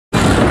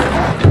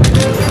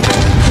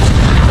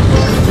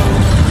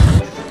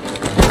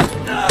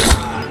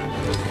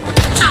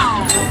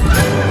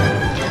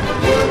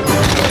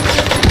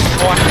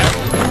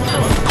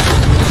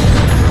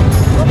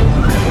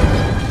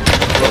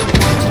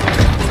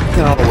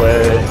No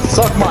way.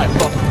 Suck my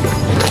fuck.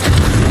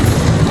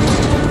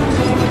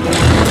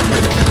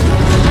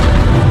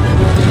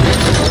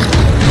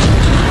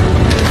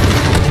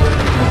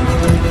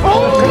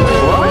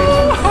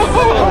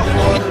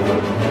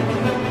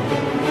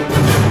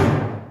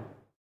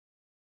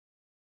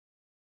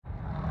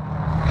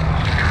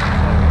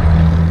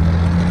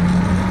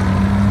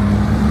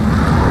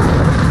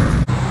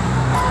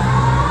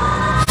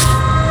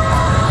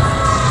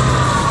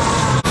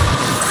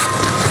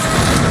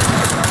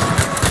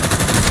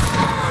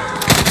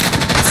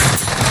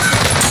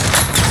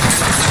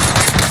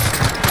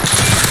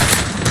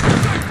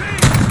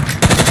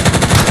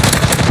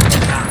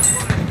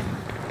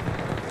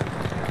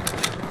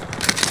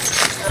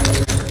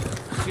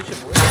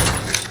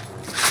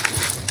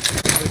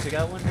 We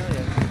got one? Hell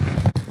yeah.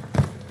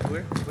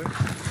 Where?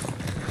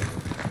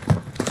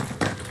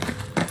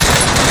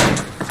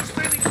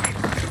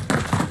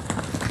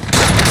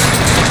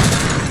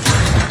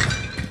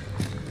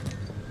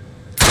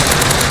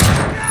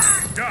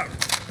 Got him.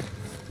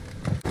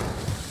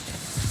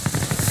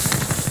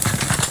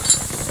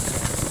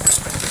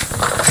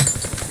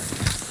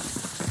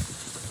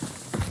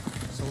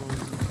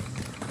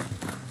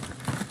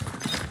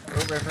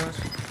 Over everyone.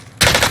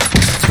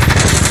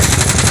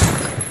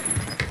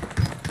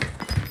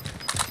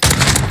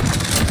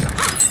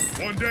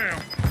 One down.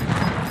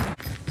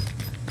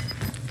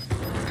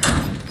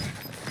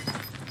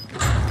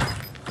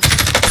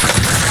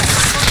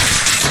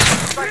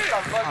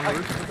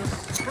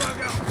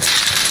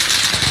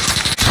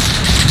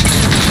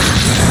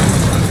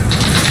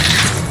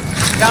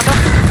 Down him.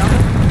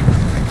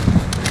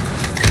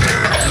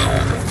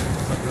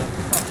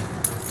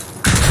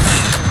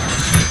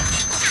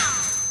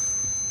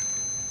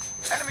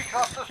 Enemy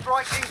cluster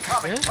strike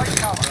incoming. Take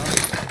cover.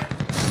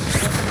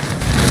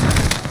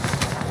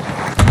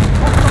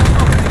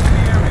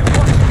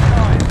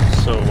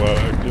 So,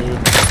 dude.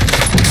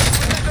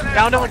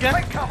 Down him again.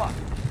 Take cover.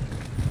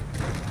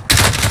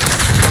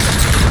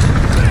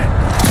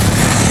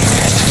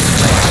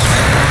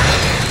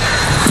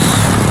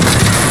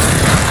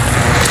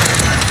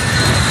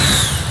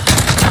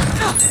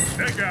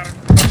 They got him.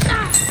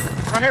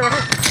 Right here.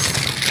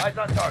 Eyes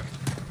on target.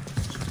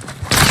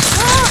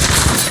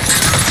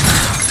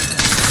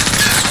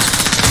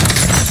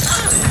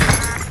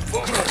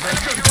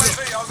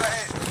 UAV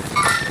overhead.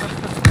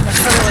 That's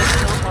kind of like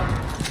snowball.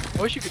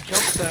 I wish you could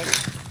jump attack.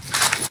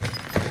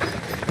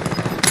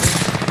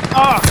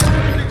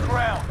 Losing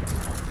ground.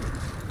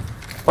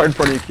 Right in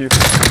front of you, Q.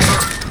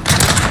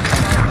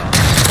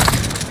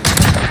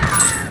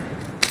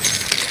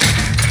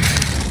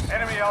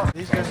 Enemy out.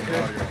 These guys are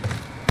good.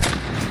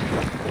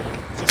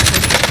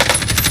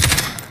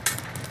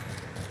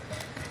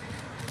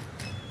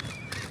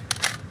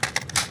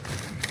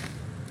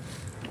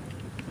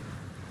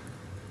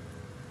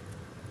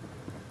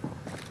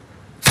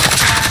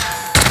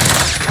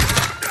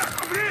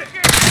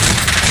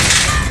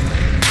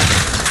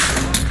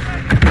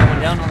 One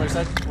down on their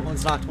side.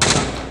 One's knocked.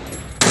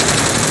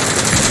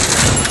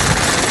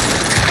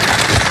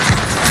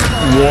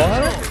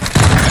 What?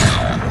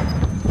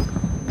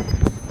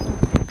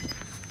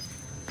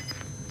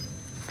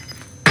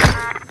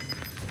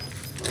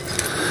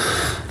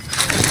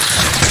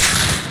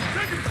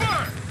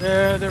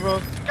 They're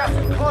both. Gas is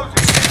closing.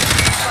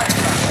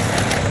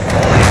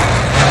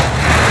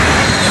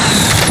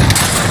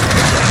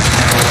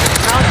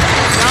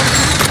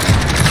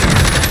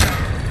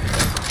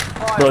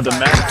 Bro, the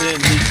map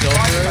didn't need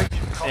silver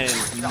and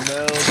no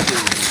dude.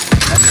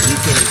 I mean, he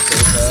killed me so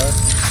fast.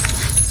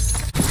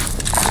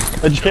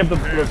 I just camped the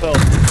rappel.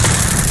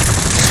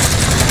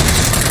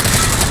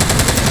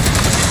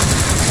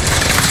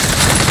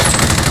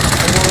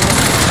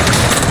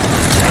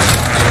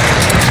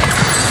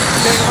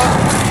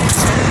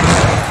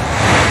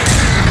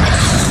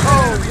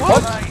 Oh,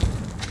 what?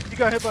 What? You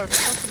got hit by a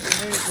fucking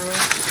grenade, bro.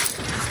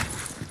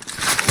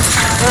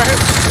 Right.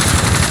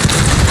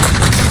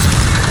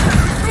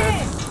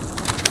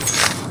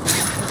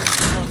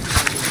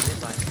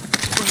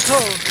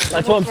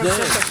 That's what I'm saying.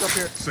 Up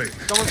here. Safe.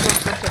 Someone's throwing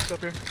Semtex up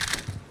here.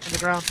 On the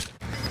ground.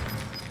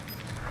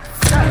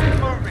 Gas is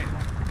moving.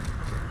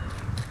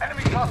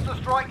 Enemy cluster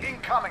strike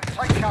incoming.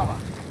 Take cover.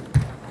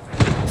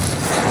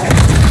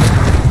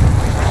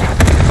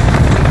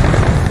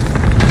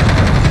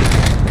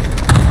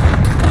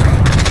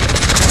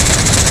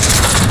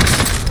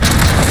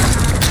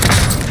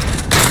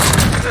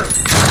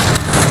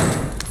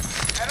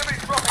 Enemy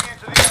dropping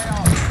into the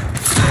AR.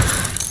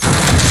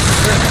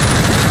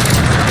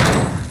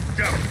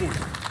 Got him for you.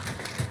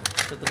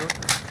 Shut the door.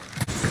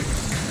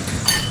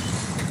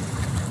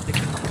 They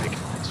can.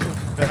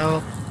 The hell?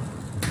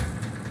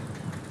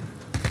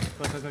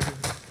 Go.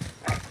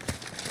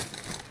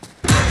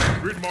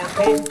 Grid mark,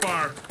 open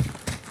fire.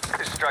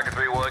 This is Striker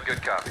 3-1.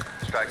 Good copy.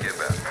 Strike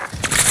inbound.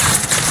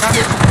 Down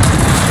here.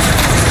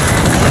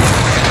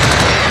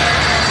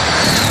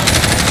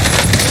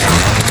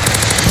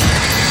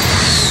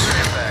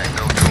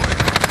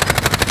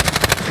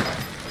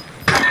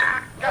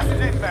 Gas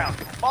is inbound.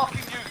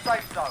 Marking new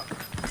safe zone.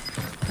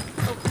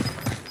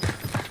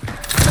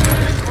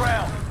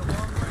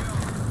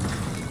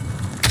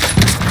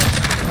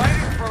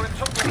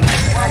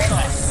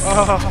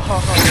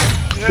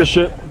 Oh, Good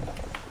shit.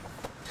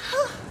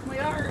 my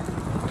arm.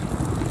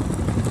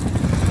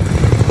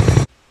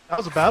 That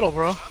was a battle,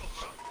 bro.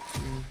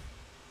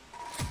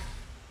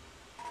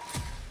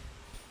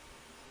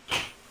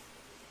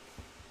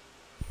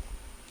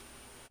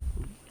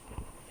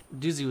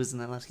 Doozy was in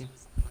that last game.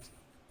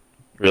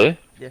 Really?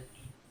 Yeah.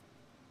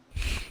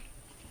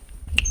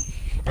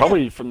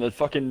 Probably from the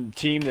fucking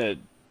team that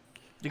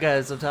You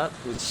guys up top?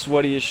 was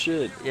sweaty as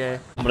shit. Yeah.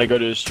 I'm gonna go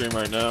to his stream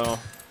right now.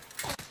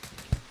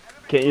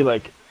 Can't you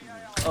like?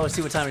 Oh,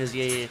 see what time it is.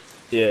 Yeah.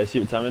 Yeah, see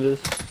what time it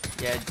is?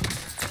 Yeah.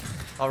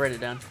 I'll write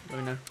it down. Let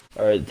me know.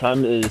 Alright,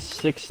 time is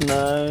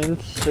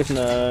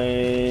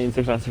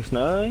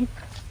 6969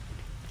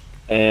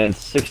 and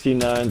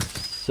 69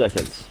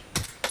 seconds.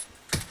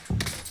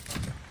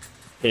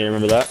 Can you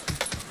remember that?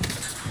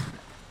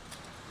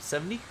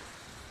 70?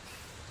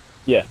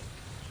 Yeah.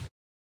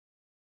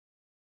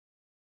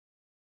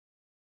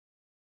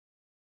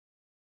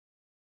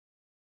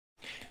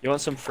 You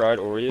want some fried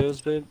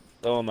Oreos, babe?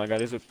 Oh my god,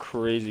 these look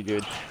crazy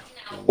good.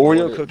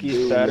 Oreo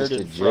cookies battered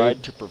and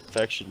fried to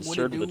perfection, What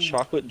served it with a do?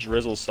 chocolate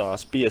drizzle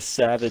sauce. Be a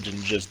savage and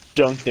just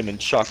dunk them in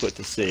chocolate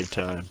to save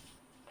time.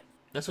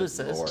 That's what it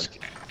says. Lord.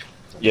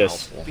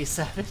 Yes. Be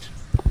savage.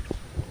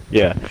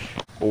 Yeah.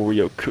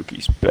 Oreo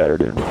cookies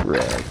battered and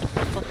fried.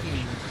 Fucking.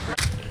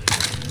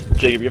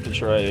 Jacob, you have to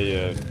try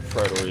a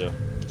fried Oreo.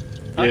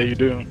 Yeah, you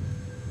do.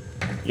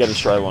 You gotta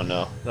try one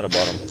now that I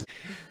bought them.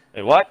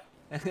 Hey, what?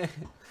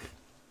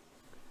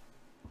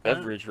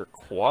 Beverage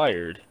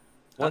required?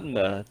 What in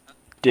the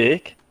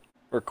dick?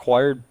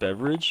 Required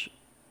beverage?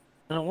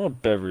 I don't want a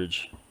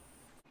beverage.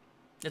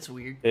 That's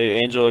weird. Hey,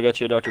 Angel, I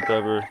got you a Dr.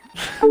 Pepper.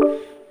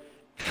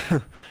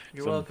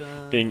 You're Some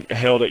welcome. Being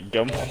held at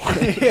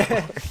gunpoint.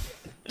 Yeah.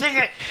 Take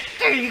it!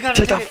 Take it! You gotta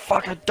Take the take it!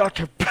 fucking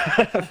Dr.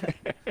 Pepper!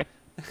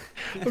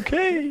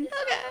 Okay.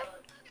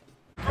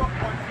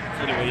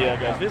 Anyway, yeah,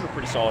 guys, we have a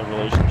pretty solid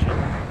relationship.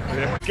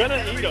 Yeah.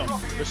 Gonna eat them.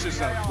 This shit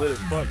sounds lit as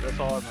fuck, that's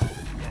all I know.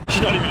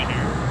 She's not even here.